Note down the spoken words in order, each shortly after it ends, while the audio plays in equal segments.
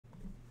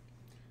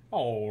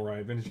All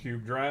right, Vintage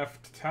Cube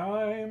draft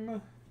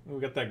time. We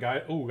got that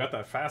guy. Oh, we got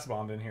that fast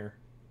bond in here.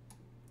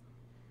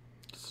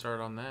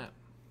 Start on that.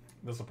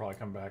 This will probably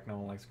come back. No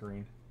one likes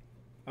green.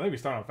 I think we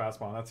start on fast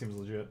bond. That seems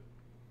legit.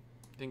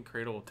 Think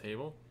cradle a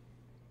table?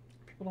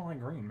 People don't like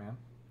green, man.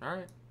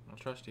 Alright, I'll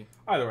trust you.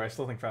 Either way, I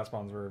still think fast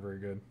bond's very, very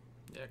good.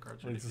 Yeah,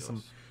 cards are Leads to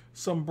ridiculous.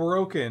 some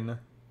broken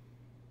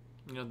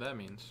You know what that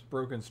means?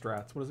 broken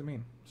strats. What does it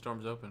mean?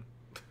 Storm's open.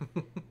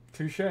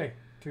 Touche.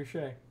 Touche.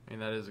 I mean,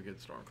 that is a good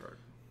storm card.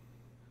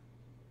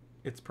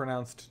 It's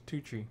pronounced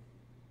Tucci.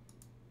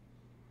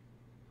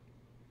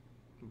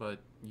 But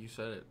you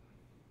said it.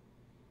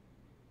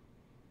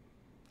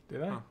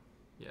 Did I? Huh.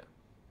 Yeah.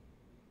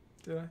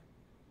 Did I?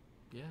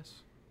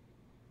 Yes.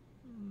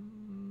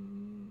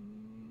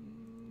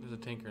 There's a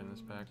tinker in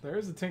this pack. There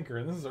is a tinker,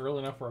 and this is early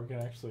enough where I can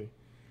actually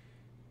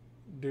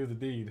do the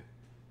deed.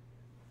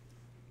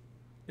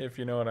 If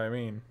you know what I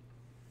mean.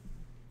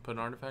 Put an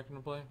artifact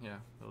into play? Yeah,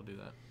 it'll do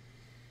that.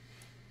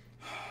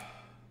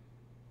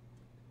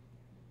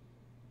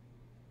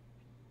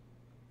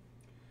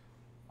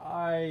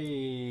 Did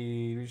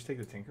you just take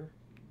the tinker?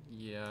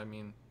 Yeah, I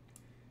mean,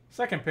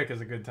 Second pick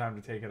is a good time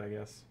to take it, I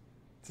guess.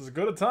 It's as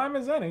good a time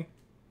as any.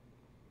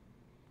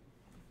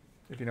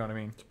 If you know what I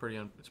mean. it's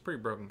a pretty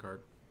broken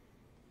card.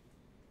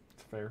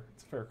 It's fair.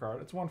 It's a fair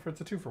card. It's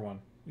a 2 for 1.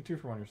 You 2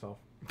 for 1 yourself.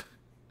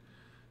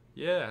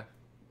 Yeah,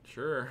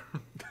 sure.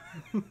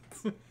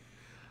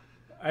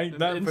 Ain't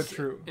that And- but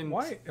true. and-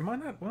 Why am I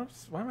not?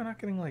 Why am I not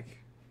getting like?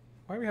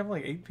 Why do we have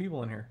like 8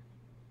 people in here?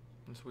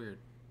 It's weird.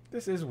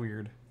 This is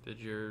weird. Did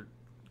your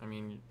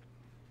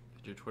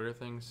Twitter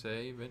thing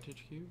say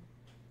Vintage Cube?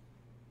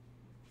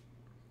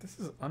 This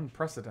is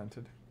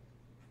unprecedented.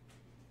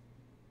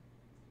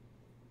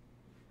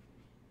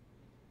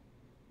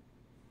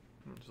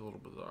 It's a little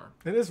bizarre.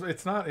 It is.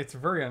 It's not. It's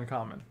very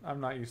uncommon. I'm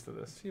not used to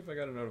this. See if I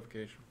got a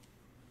notification.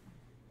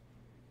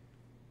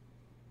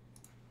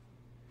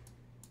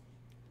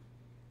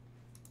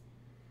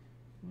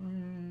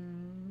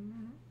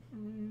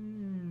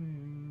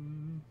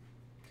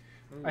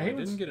 I hate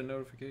when didn't get a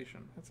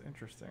notification. That's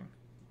interesting.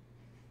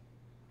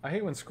 I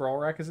hate when Scroll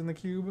Rack is in the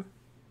cube.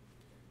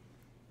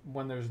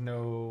 When there's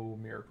no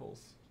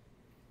miracles.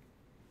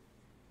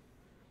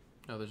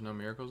 Oh, there's no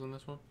miracles in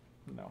this one?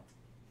 No.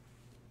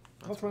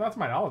 That's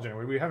my knowledge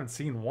anyway. We haven't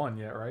seen one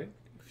yet, right?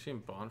 You've seen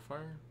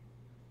Bonfire?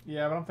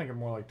 Yeah, but I'm thinking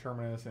more like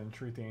Terminus and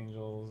Treat the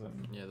Angels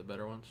and. Yeah, the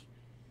better ones.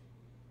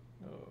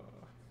 Uh,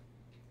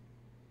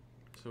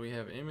 So we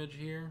have Image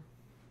here.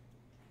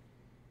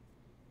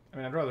 I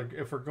mean, I'd rather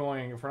if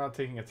we're not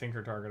taking a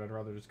Tinker target, I'd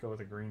rather just go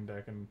with a green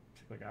deck and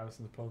take like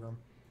Addison's Pilgrim.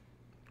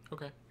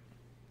 Okay.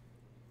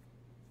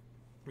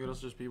 What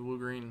else just be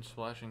blue-green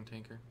splashing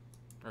Tinker?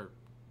 Or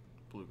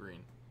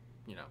blue-green,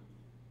 you know.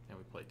 And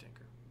we play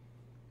Tinker.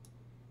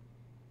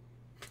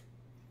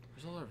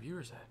 Where's all our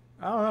viewers at?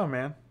 I don't know,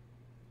 man.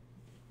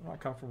 I'm not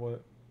comfortable with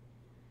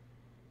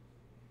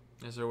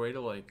it. Is there a way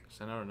to, like,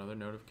 send out another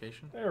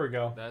notification? There we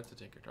go. That's a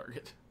Tinker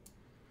target.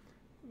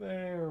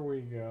 There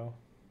we go.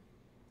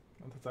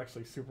 That's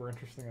actually super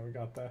interesting that we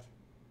got that.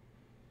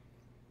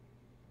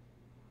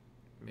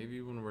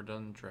 Maybe when we're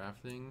done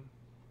drafting,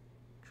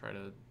 try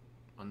to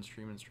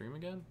unstream and stream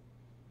again?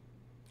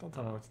 Don't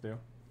tell me what to do.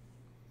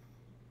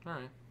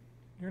 Alright.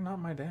 You're not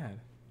my dad.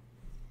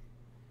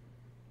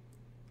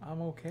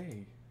 I'm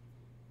okay,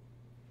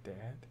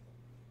 Dad.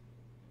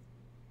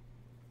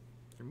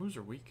 Your moves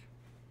are weak.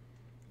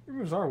 Your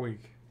moves are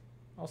weak.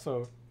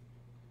 Also,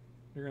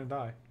 you're gonna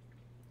die.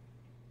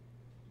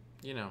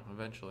 You know,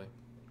 eventually.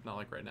 Not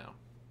like right now.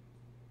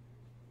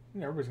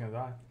 Yeah, everybody's gonna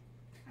die.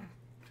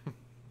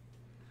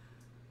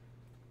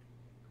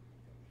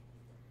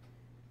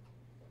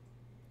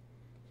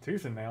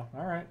 Tooth and nail.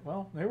 Alright,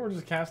 well, maybe we're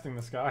just casting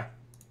this guy.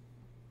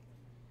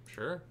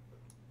 Sure.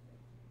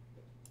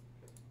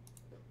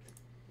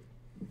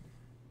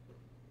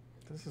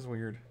 This is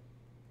weird.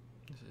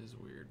 This is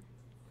weird.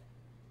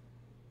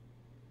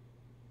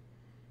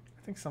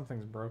 I think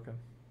something's broken.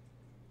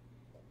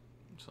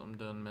 Something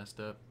done messed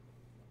up.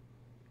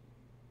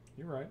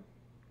 You're right.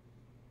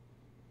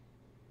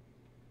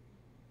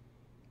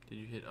 Did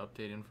you hit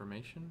update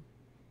information?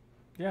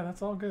 Yeah,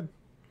 that's all good.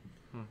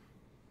 Hmm.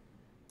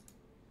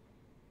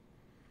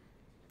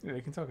 Yeah,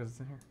 you can tell because it's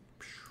in here.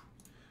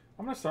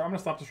 I'm gonna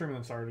stop the stream and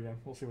then start it again.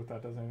 We'll see what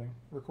that does. Anything.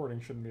 Recording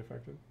shouldn't be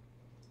affected.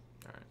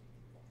 Alright.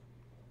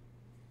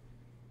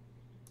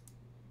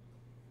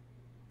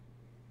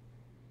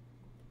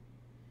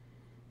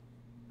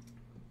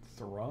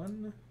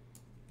 Thrun.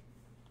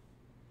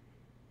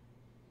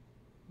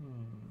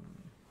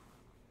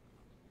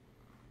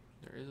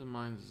 There is a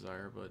Mind's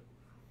Desire, but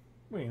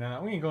We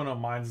ain't going to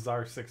Mind's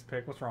Desire 6th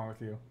pick. What's wrong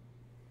with you?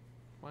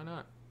 why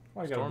not?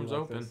 Why you gotta be Storm's like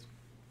open. this?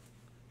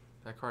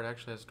 That card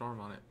actually has Storm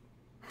on it.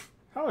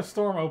 How is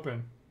Storm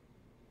open?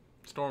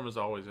 Storm is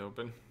always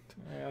open.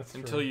 Yeah, that's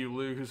Until true. you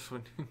lose.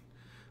 When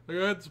like,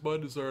 I had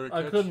Mind Desire to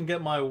I catch, couldn't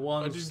get my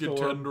one I did get Storm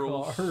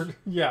Tendrils. card.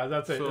 Yeah,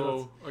 that's it.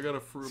 so I got a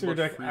free. So your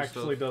deck free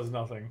actually stuff. does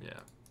nothing. Yeah.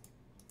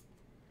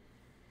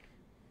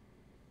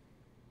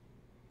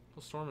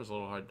 Well, Storm is a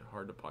little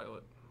hard to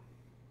pilot.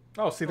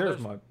 Oh, see, Oh, there's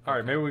there's- mud. All right,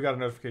 okay. maybe we got a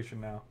notification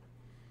now.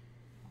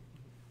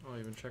 I'll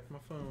even check my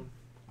phone.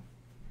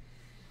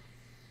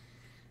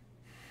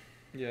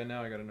 Yeah,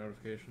 now I got a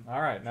notification.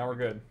 All right, now we're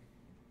good.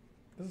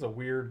 This is a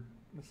weird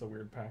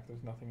pack.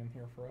 There's nothing in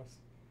here for us.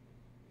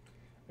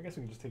 I guess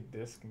we can just take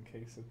disc in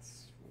case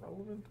it's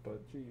relevant,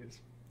 but geez.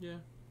 Yeah.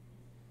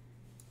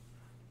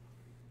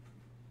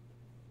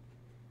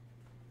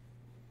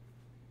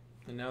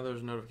 And now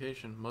there's a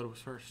notification. Mud was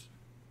first.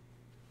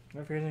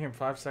 Notification came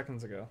 5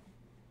 seconds ago.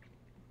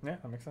 Yeah,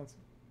 that makes sense.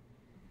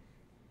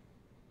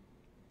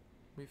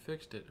 We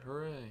fixed it.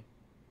 Hooray.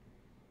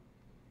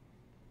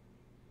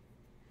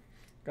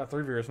 Got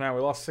 3 viewers now.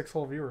 We lost 6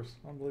 whole viewers.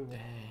 Unbelievable.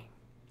 Dang.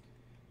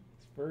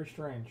 It's very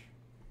strange.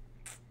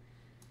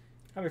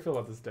 How do you feel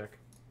about this deck?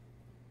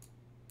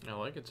 I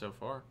like it so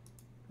far.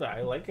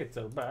 I like it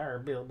so far,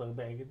 Bilbo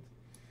Baggins.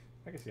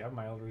 I guess yeah,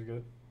 my elder's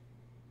good.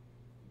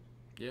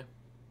 Yeah.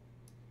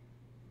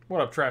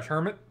 What up, Trash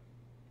Hermit?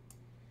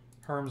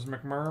 Herms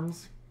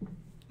McMerms.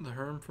 The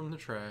Herm from the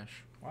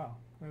trash. Wow,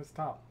 look at this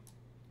top.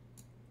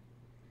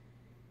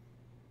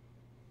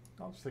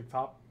 I'll just take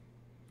top.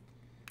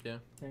 Yeah.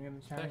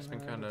 Deck's been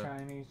kinda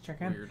Chinese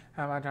chicken. Weird.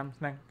 How about jump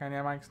snack? Can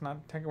your mic's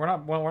not taking? We're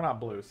not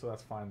blue, so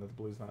that's fine that the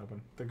blue's not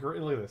open. Look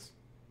at this.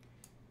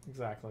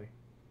 Exactly.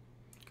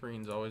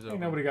 Green's always Ain't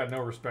open. nobody got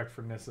no respect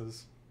for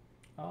Nisses.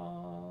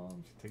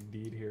 Just take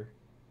Deed here.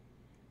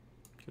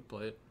 Could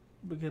play it.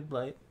 We could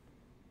play it.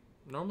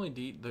 Normally,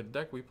 the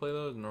deck we play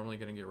though is normally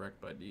gonna get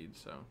wrecked by Deed.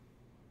 So.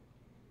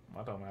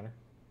 That don't matter.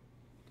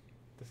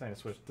 This ain't a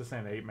switch. This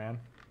ain't an 8-man.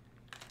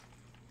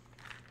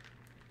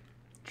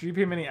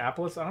 GP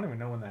Minneapolis? I don't even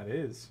know when that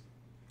is.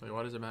 Like,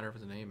 why does it matter if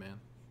it's an 8-man?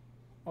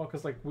 Oh,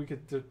 because like we could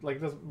like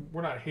it doesn't.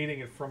 We're not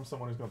hating it from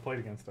someone who's going to play it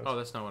against us. Oh,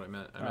 that's not what I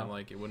meant. I meant Oh.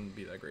 like it wouldn't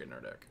be that great in our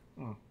deck.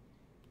 Mm.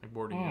 Like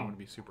boarding it would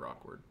be super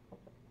awkward.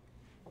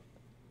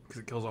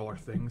 Because it kills all our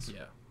things.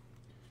 Yeah.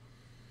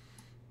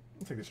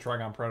 Let's take this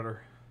Trigon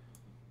Predator.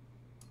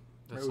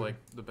 That's Ooh. like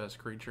the best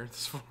creature in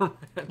this format.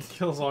 It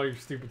kills all your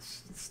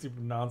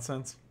stupid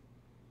nonsense.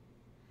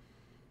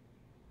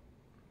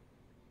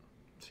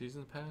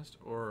 Seasons past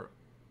or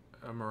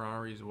a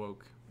Mirari's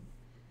Woke?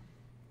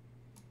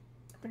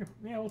 I think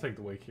yeah, we'll take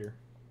the Wake here.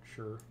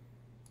 Sure.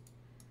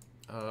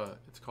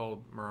 It's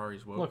called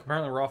Mirari's Woke. Look,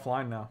 apparently we're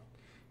offline now.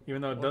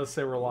 Even though it does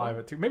say we're live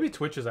at 2. Maybe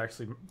Twitch is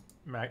actually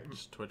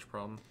Just Twitch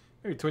problem.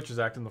 maybe Twitch is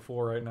acting the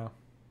fool right now.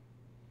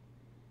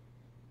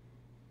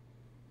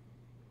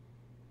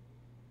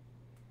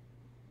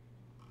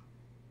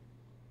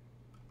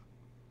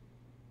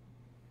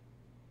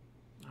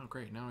 Oh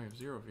great, now we have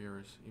 0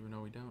 viewers, even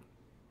though we don't.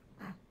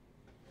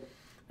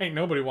 Ain't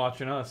nobody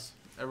watching us.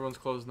 Everyone's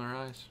closing their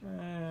eyes.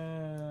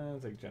 I'll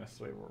take Genesis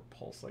Wave or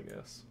Pulse, I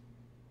guess.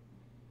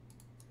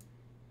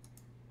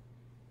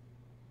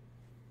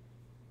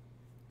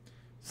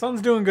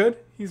 Son's doing good.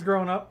 He's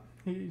growing up.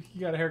 He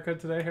got a haircut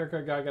today.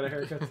 Haircut guy got a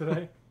haircut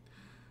today.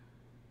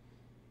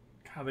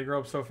 God, they grow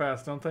up so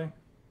fast, don't they?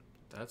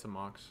 That's a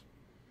Mox.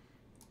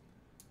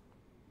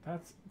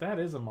 That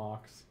is a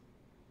Mox.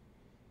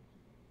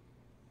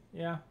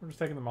 Yeah, we're just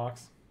taking the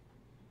Mox.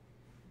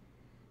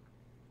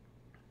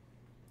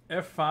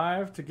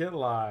 F5 to get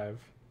live.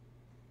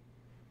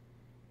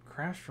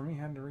 Crashed for me,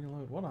 had to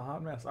reload. What a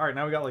hot mess. Alright,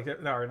 now we got like...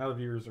 Alright, now the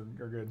viewers are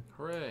good.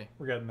 Hooray.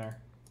 We're getting there.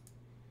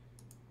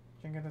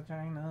 Chicken to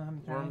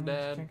China, Worm Chinese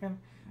Dad. chicken.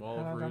 Wall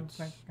of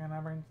Roots.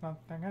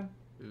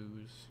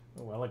 Ooze.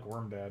 Oh, I like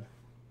Worm Dad.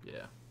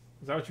 Yeah.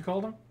 Is that what you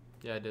called him?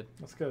 Yeah, I did.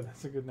 That's good.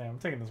 That's a good name. I'm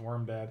taking this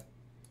Worm Dad.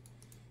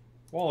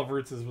 Wall of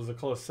Roots was a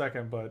close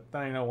second, but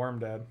that ain't no Worm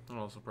Dad. And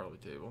also probably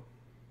table.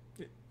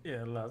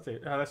 Yeah,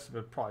 that's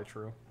probably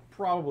true.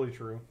 Probably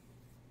true.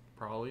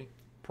 Probably.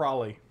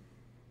 Probably.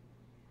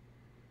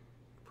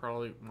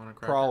 Probably want to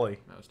crack. Probably.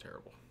 That was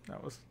terrible.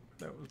 That was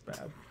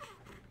bad.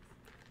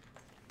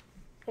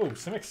 Oh,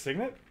 Simic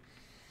Signet?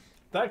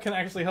 That can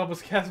actually help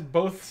us cast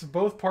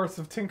both parts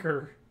of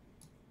Tinker.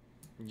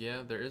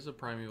 Yeah, there is a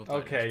Primeval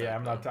Titan. Okay, yeah,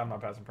 I'm not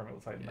passing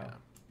Primeval Titan Yeah. now.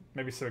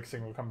 Maybe Simic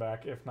Signet will come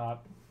back. If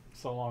not,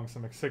 so long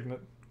Simic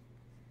Signet.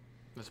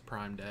 That's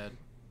Prime Dad.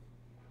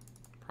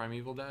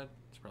 Primeval Dad?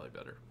 It's probably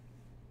better.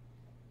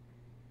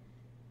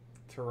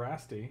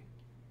 Terrasti.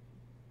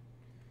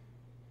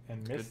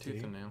 And Good Misty.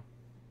 tooth and nail.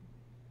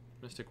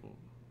 Mystic will...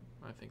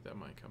 I think that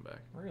might come back.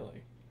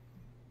 Really?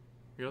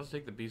 You also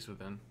take the Beast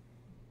Within.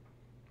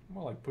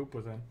 More like Poop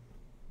Within.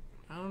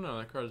 I don't know.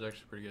 That card is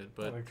actually pretty good, I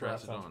but think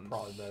Terrast's Trastodon's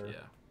probably better. Yeah.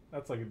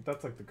 That's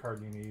like the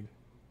card you need.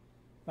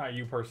 Not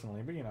you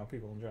personally, but you know,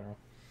 people in general.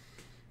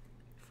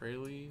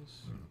 Freyleys.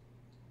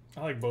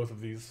 I like both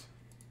of these.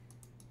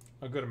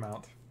 A good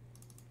amount.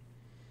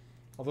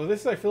 Although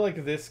this, I feel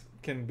like this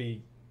can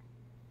be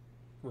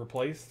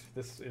replaced.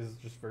 This is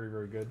just very,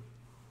 very good.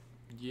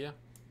 Yeah.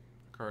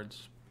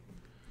 Cards.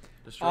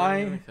 Destroying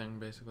I- everything,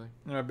 basically.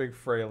 I'm a big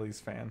Fraley's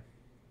fan.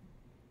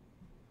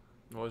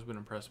 I've always been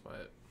impressed by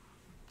it.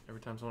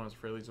 Every time someone has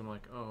Freyleys, I'm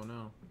like, oh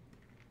no.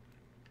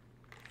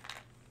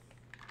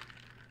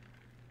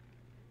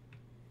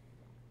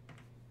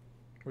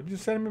 What did you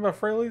say to me about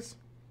Fraley's?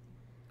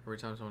 Every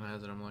time someone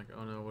has it, I'm like,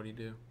 oh no, what do you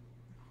do?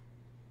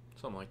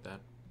 Something like that.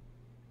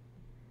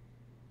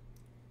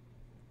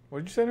 What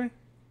did you say to me?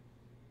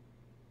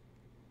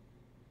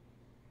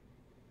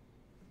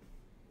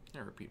 I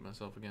repeat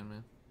myself again,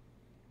 man.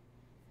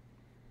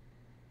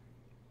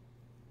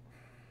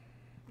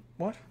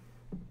 What?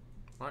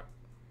 What?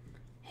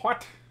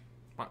 What?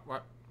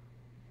 What?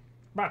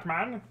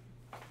 Batman.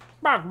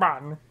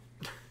 Batman.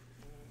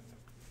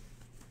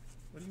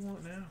 What do you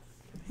want now?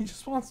 He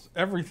just wants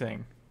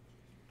everything.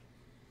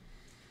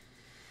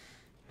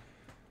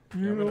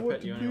 Yeah, I'm gonna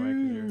pet you anyway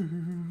because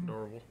you're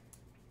adorable.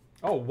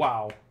 Oh,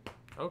 wow.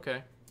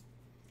 Okay.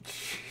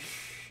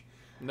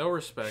 No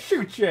respect.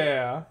 Shoot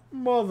yeah.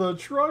 Mother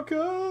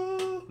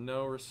trucker.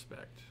 No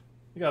respect.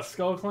 You got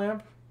Skull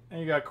Clamp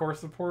and you got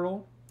Corsa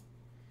Portal.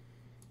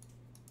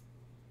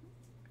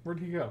 Where'd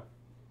he go?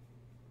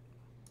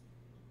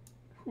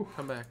 Whew.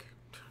 Come back.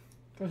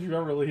 Don't you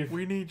ever leave.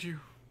 We need you.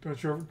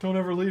 Don't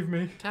ever leave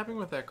me. Tapping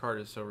with that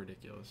card is so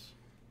ridiculous.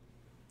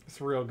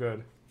 It's real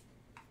good.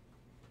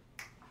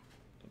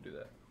 Don't do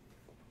that.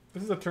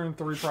 This is a turn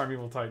 3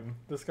 Primeval Titan.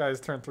 This guy is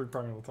turn 3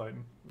 Primeval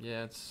Titan.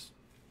 Yeah, it's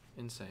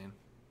insane.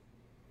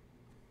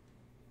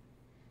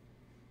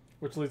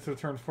 Which leads to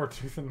turn 4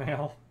 Tooth and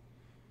Nail.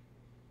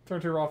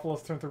 Turn 2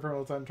 Rothfuss, turn 3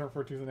 Primeval Titan, turn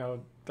 4 Tooth and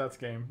Nail. That's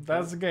game.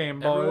 That's the game,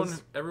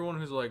 boys. Everyone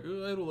who's like,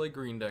 "Ooh, I don't like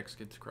green decks,"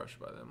 gets crushed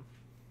by them.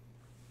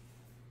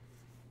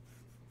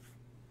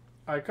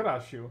 I could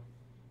ask you.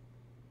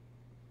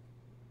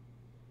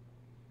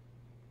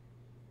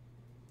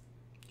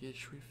 Get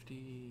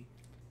swifty.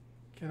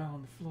 Get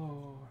on the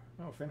floor.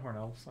 Oh, Finhorn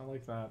Elves. I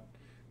like that.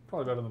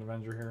 Probably better than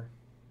Avenger here.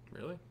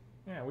 Really?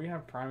 Yeah, we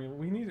have Primeval.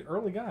 We need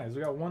early guys.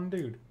 We got one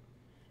dude.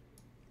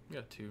 We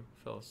got 2.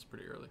 Fellas,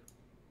 pretty early.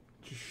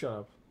 Just shut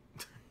up.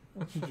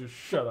 Why don't you just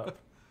shut up?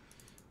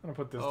 I'm gonna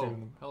put this dude in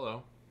the...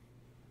 hello.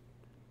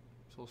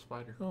 This little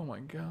spider. Oh my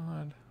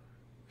god.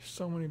 There's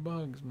so many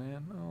bugs,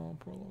 man. Oh,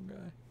 poor little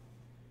guy.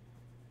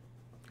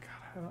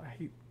 God, I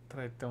hate that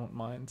I don't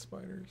mind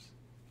spiders.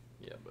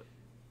 Yeah, but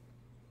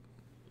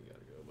you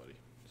gotta go, buddy.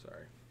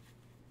 Sorry.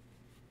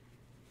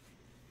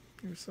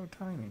 He was so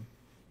tiny.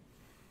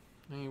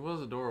 I mean, he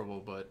was adorable,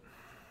 but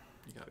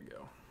you gotta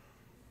go.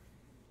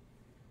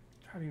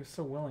 God, he was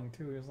so willing,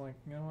 too. He was like,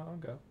 you know what, I'll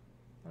go.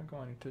 I'll go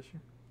on your tissue.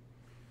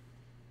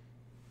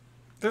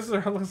 This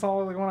is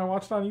all like one I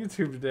watched on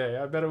YouTube today.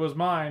 I bet it was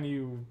mine,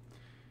 you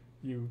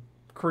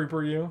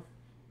creeper, you.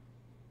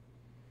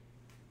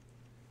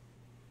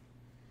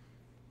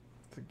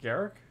 Is it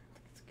Garrick? I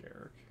think it's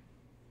Garrick.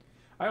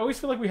 I always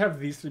feel like we have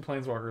these 3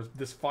 Planeswalkers.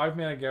 This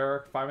 5-mana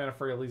Garrick, 5-mana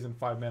Freyalise, and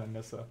 5-mana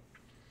Nissa.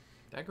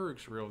 That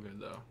Garrick's real good,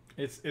 though.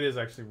 It is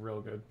actually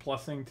real good.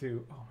 Plussing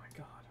to, oh my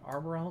god,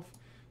 Arbor Elf,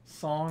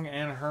 Song,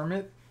 and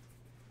Hermit.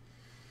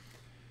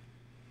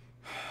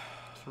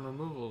 Some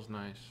removal's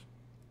nice.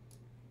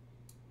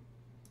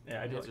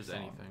 Yeah, I do like just Song.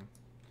 anything.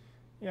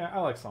 Yeah, I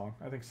like Song.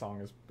 I think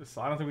Song is...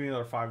 I don't think we need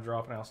another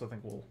 5-drop, and I also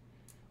think we'll... What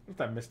if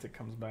that Mystic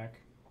comes back?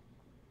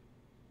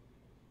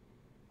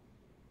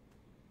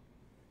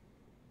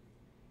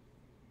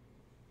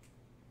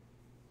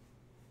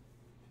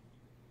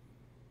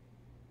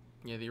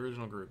 Yeah, the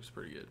original Garrick is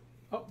pretty good.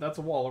 Oh, that's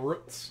a Wall of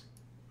Roots.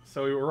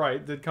 So we were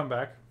right. Did come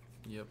back.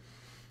 Yep.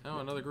 Oh,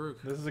 another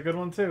Garrick. This is a good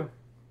one, too.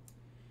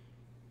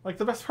 Like,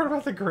 the best part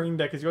about the green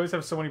deck is you always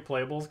have so many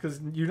playables, because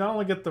you not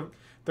only get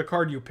the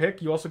card you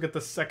pick, you also get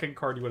the second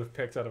card you would have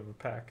picked out of a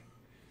pack.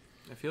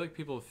 I feel like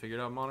people have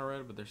figured out mono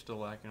red, but they're still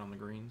lacking on the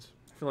greens.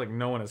 I feel like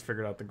no one has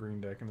figured out the green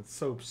deck, and it's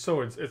so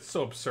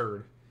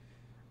absurd.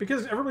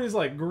 Because everybody's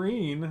like,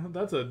 green,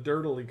 that's a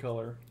dirtily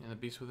color. And the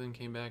Beast Within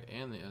came back,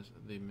 and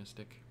the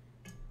Mystic.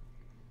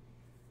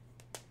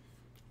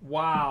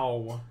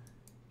 Wow.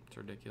 It's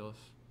ridiculous.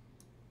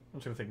 I'm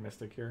just going to take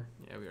Mystic here.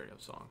 Yeah, we already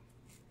have Song.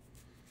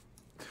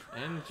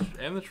 And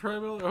the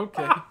Tribal?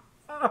 Okay.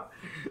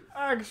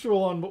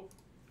 Actual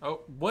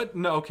Oh, what?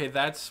 No, okay,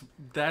 that's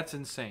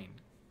insane.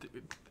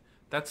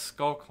 That's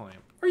Skull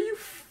Clamp. Are you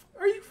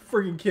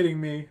freaking kidding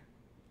me?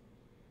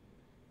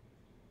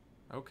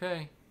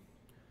 Okay.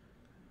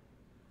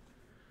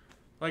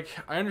 Like,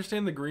 I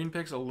understand the green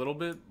picks a little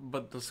bit,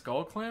 but the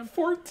Skull Clamp?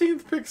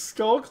 14th pick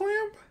Skull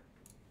Clamp?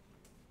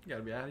 You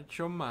gotta be out of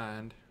your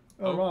mind.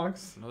 Oh,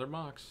 Mox. Another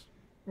Mox.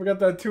 We got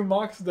that 2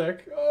 Mox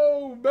deck.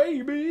 Oh,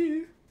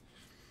 baby.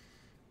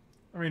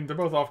 I mean, they're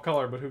both off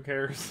color, but who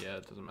cares? Yeah,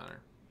 it doesn't matter.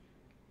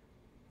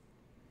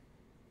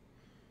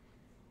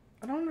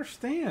 I don't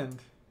understand.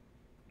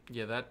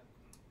 Yeah, that...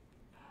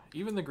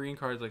 Even the green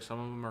cards, like, some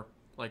of them are,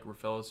 like,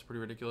 Raphaelis, pretty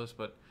ridiculous,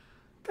 but...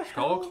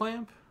 Skull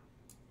Clamp?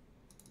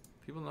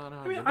 People not know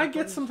how I mean, I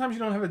get sometimes you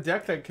don't have a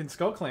deck that can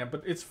Skull Clamp,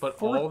 but it's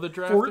all the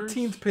drafters?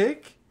 14th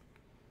pick?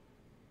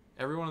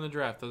 Everyone in the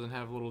draft doesn't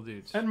have little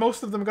dudes. And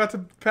most of them got to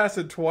pass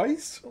it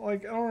twice?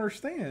 Like, I don't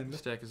understand.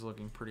 This deck is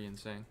looking pretty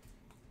insane.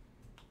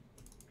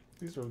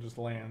 These are just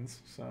lands,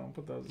 so I'll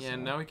put those Yeah, aside.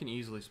 and now we can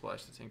easily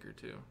splash the Tinker,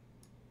 too.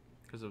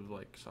 Because of,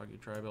 like, Soggy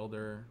Tribe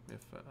Elder. If,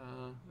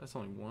 that's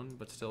only 1,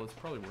 but still, it's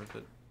probably worth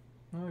it.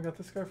 Well, I got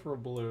this guy for a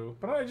blue,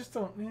 but I just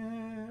don't...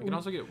 You can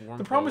also get Warm.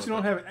 The problem is you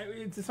don't have...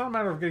 It's not a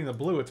matter of getting the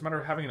blue, it's a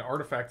matter of having an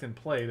artifact in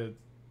play to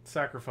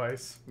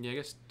sacrifice. Yeah, I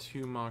guess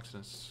 2 Mox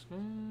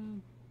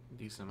and a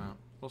decent amount.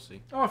 We'll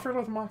see. Oh, I forgot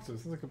about the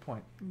Moxes. That's a good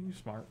point. You're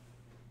smart.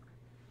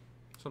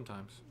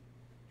 Sometimes.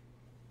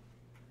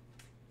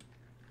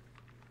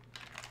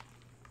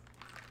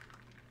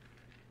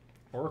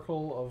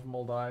 Oracle of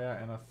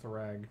Moldiah and a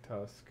Thrag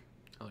Tusk.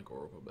 I like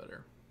Oracle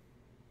better.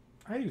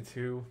 I do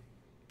too.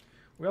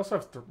 We also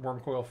have Worm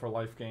Coil for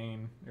life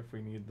gain if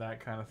we need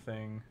that kind of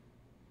thing.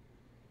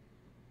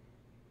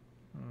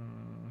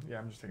 Yeah,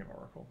 I'm just taking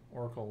Oracle.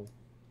 Oracle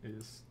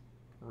is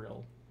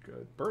real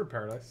good. Bird of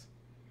Paradise.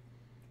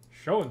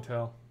 Show and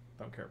Tell.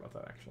 Don't care about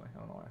that actually. I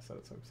don't know why I said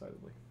it so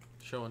excitedly.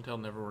 Show and Tell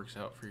never works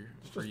out for you.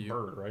 It's just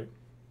Bird, right?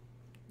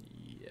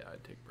 Yeah,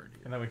 I'd take Bird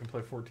here. And then we can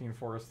play 14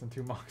 Forest and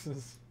 2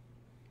 Moxes.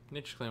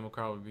 Nature's Claim will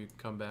probably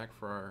come back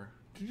for our...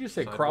 Did you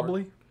say sideboard.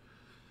 Crobley?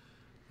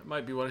 That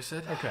might be what I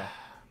said. Okay.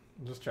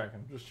 Just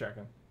checking. Just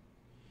checking.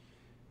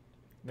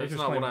 That's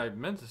not what I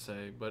meant to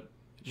say, but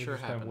it sure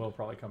happened. Will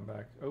probably come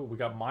back. Oh, we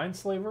got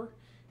Mindslaver,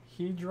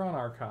 Hedron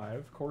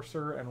Archive,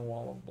 Courser, and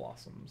Wall of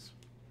Blossoms.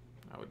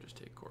 I would just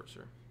take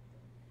Courser.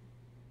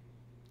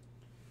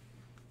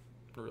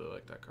 I really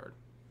like that card.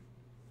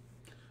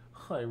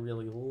 I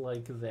really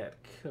like that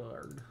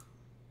card.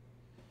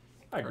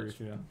 I agree with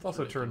you. It's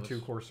also turn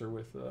 2 Courser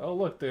with... oh,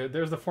 look,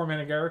 there's the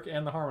 4-mana Garruk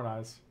and the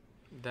Harmonize.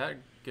 That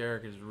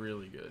Garruk is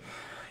really good.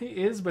 He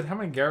is, but how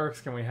many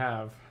Garruks can we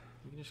have?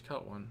 You can just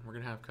cut one. We're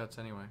going to have cuts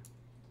anyway.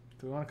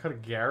 Do we want to cut a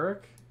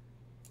Garruk?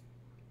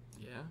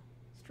 Yeah.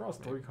 This draws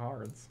 3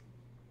 cards.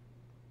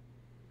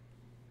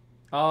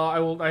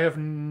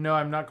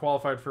 I'm not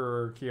qualified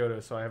for Kyoto,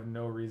 so I have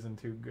no reason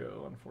to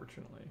go,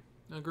 unfortunately.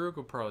 No, Garruk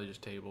will probably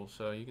just table,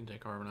 so you can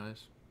take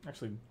Harmonize.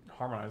 Actually,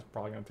 Harmonize is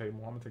probably going to table.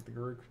 I'm going to take the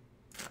Garruk.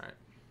 Alright.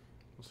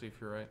 We'll see if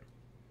you're right.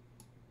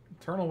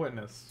 Eternal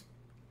Witness.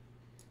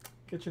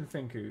 Kitchen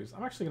Finkus.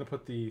 I'm actually going to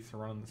put the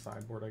Throne on the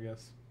sideboard, I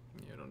guess.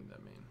 Yeah, I don't need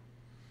that main.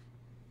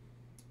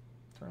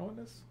 Eternal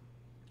Witness?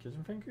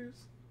 Kitchen Finkus?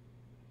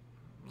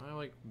 I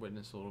like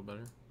Witness a little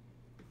better.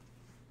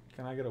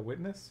 Can I get a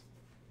Witness?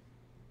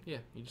 Yeah,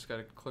 you just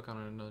gotta click on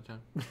it another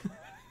time.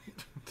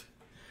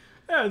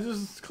 Yeah,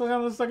 just click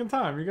on it a second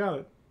time. You got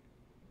it.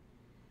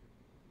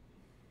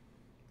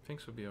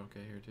 Finks would be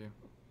okay here, too.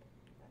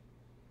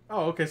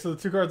 Oh, okay, so the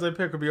 2 cards I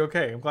pick would be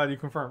okay. I'm glad you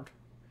confirmed.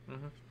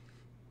 Mm-hmm.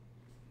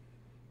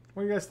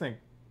 What do you guys think?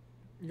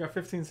 You got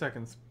 15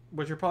 seconds,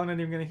 which you're probably not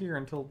even going to hear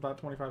until about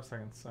 25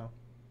 seconds, so...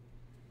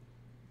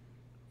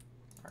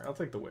 Alright, I'll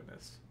take the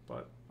Witness,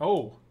 but...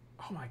 Oh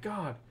my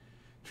god!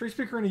 Tree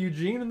Speaker and a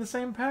Eugene in the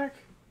same pack?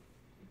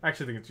 I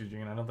actually think it's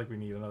Eugene. I don't think we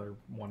need another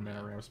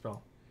 1-mana ramp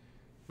spell.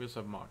 We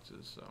also have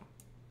Moxes, so...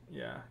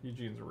 Yeah,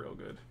 Eugene's real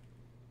good.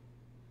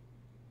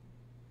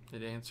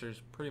 It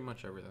answers pretty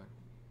much everything.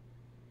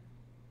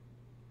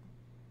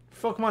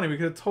 Fuck money, we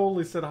could have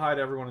totally said hi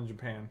to everyone in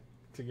Japan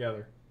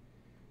together.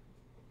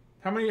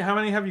 How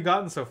many have you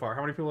gotten so far?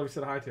 How many people have you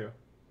said hi to?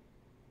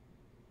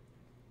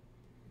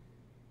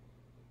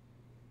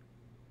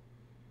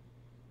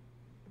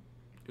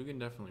 Dugan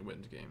definitely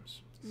wins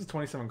games. This is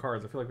 27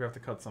 cards. I feel like we have to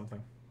cut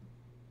something.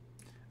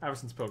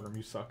 Avacyn's Pilgrim,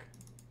 you suck.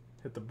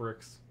 Hit the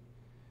bricks.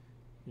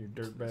 You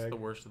dirtbag. It's the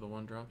worst of the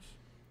 1-drops.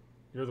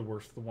 You're the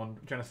worst of the one.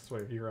 Genesis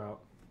Wave, you're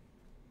out.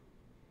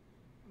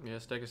 Yeah,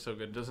 this deck is so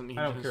good. It doesn't need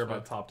I don't Genesis care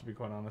about Wave. top, to be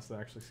quite honest.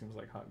 That actually seems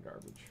like hot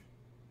garbage.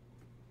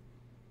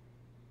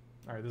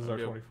 Alright, this is our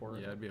 24.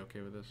 Yeah, I'd be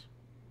okay with this.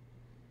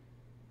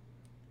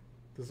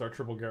 This is our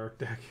triple Garruk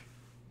deck.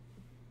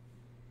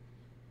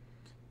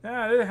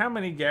 How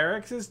many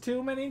Garruks is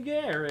too many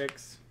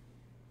Garruks?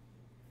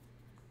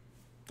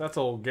 That's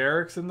old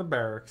Garruks in the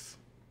barracks.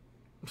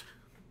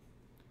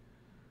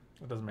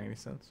 That doesn't make any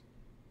sense.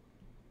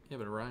 Yeah,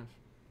 but it rhymes.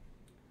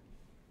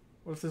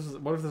 What if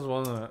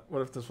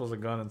this was a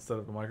gun instead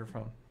of a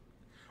microphone?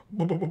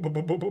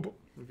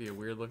 It'd be a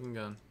weird looking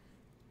gun.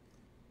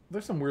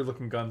 There's some weird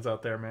looking guns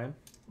out there, man.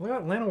 Look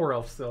at Llanowar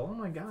Elf still. Oh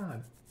my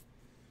god.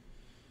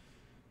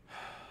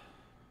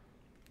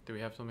 Do we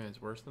have something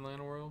that's worse than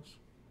Land of Worlds?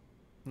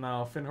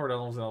 No, Finhorde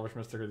Elves and Elvish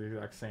Mystic are the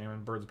exact same,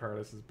 and Birds of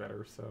Paradise is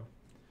better, so.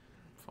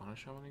 Fauna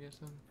Shaman, I guess,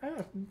 then?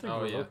 I think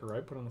Revoker,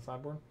 right? Put it on the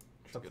sideboard.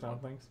 Shuts down one.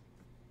 things.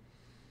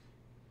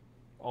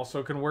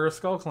 Also can wear a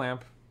Skull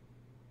Clamp.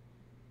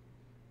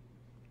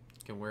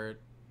 Can wear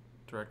it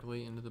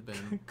directly into the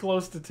bin.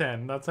 Close to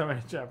 10. That's how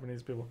many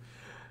Japanese people.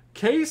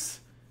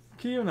 Case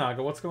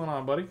Kiyonaga, what's going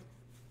on, buddy?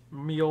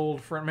 Me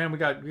old friend. Man, we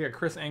got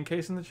Chris and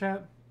Case in the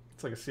chat.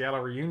 It's like a Seattle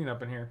reunion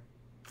up in here.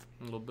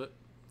 A little bit.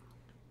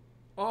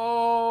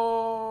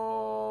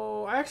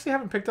 Oh, I actually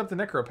haven't picked up the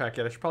Necro pack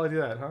yet. I should probably do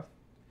that, huh?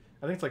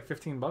 I think it's like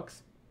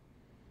 $15.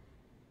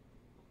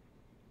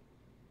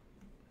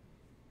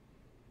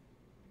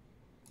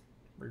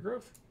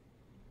 Regrowth?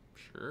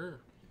 Sure.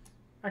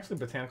 Actually,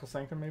 Botanical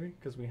Sanctum, maybe,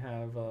 because we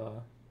have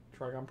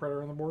Trigon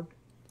Predator on the board.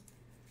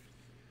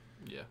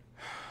 Yeah.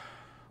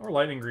 Or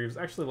Lightning Greaves.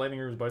 Actually, Lightning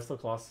Greaves Bysteel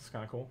Colossus is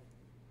kind of cool.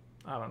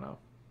 I don't know.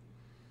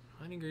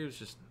 Lightning Greaves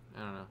just, I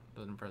don't know,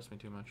 doesn't impress me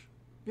too much.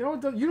 You know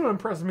what? You don't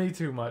impress me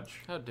too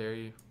much. How dare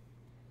you?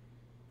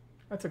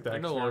 I took that.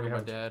 You're no longer my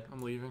dad.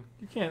 I'm leaving.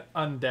 You can't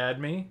undad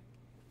me.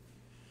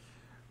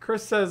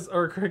 Chris says,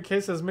 or Kay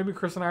says, maybe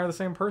Chris and I are the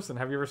same person.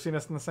 Have you ever seen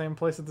us in the same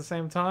place at the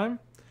same time?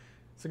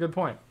 It's a good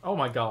point. Oh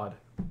my god.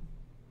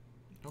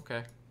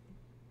 Okay.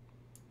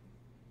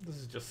 This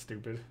is just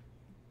stupid.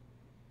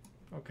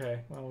 Okay,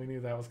 well, we knew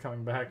that was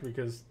coming back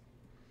because...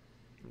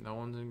 No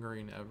one's in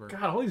green ever.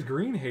 God, all these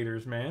green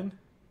haters, man.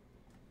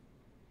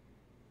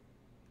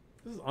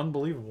 This is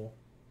unbelievable.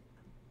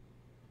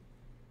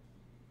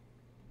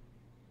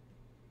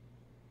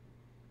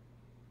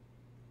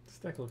 This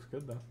deck looks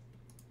good, though.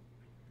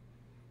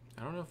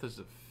 I don't know if this is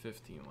a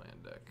 15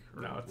 land deck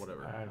or No, it's,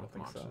 whatever. I don't with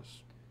think so.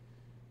 monsters.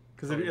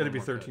 Because Probably it'd one be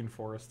more 13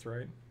 forests,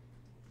 right?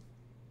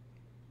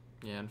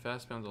 Yeah, and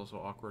fast bound's also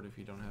awkward if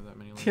you don't have that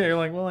many lands. Yeah, you're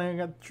like, well, I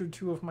got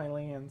two of my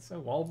lands. Oh,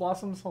 wall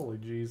blossoms? Holy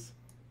jeez.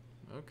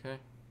 Okay.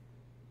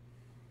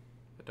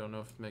 I don't know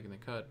if it's making the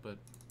cut, but...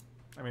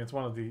 I mean, it's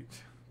one of the...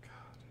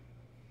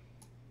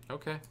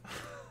 Okay.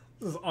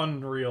 This is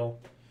unreal.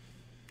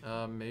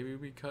 Maybe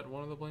we cut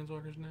one of the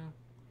planeswalkers now?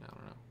 I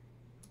don't know.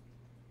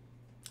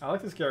 I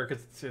like this character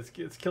because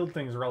it's killed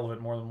things relevant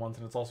more than once,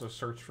 and it's also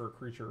searched for a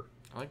creature.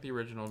 I like the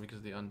original because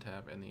of the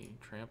untap and the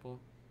trample.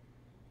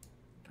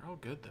 They're all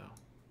good, though.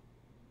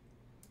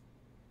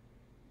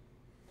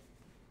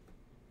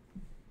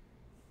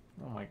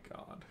 Oh my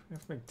god. We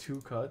have to make 2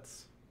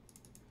 cuts.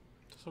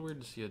 It's so weird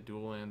to see a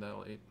dual land that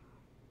late.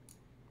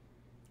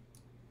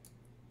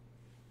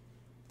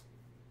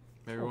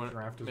 Maybe,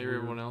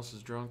 everyone else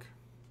is drunk.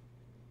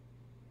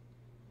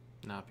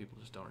 Nah, people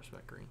just don't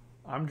respect green.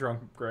 I'm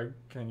drunk, Greg.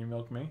 Can you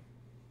milk me?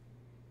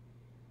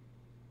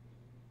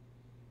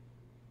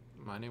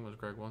 My name was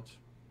Greg once.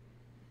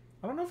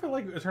 I don't know if I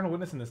like Eternal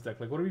Witness in this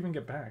deck. Like, what do we even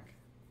get back?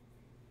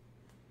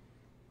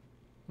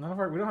 We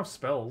don't have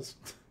spells.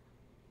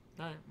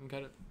 Alright, we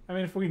got it. I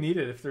mean, if we need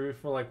it, if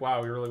we're like,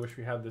 wow, we really wish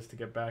we had this to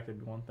get back, it'd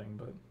be one thing,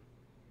 but...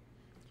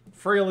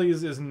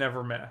 Fraley's is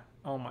never meh.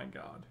 Oh my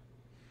god.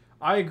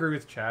 I agree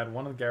with Chad.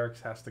 One of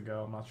Garrick's has to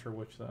go. I'm not sure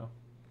which, though.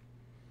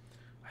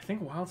 I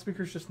think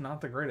Wildspeaker's just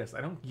not the greatest.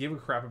 I don't give a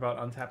crap about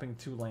untapping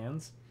 2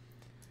 lands.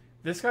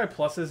 This guy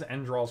pluses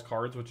and draws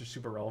cards, which is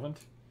super relevant.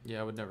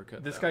 Yeah, I would never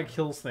cut This that guy one.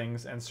 kills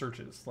things and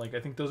searches. Like,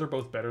 I think those are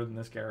both better than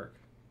this Garrick.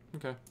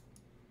 Okay.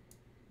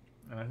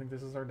 And I think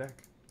this is our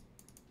deck.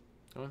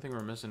 The only thing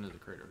we're missing is a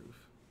Crater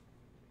Hoof.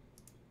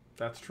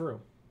 That's true.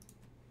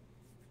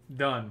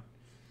 Done.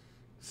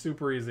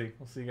 Super easy.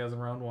 We'll see you guys in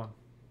round 1.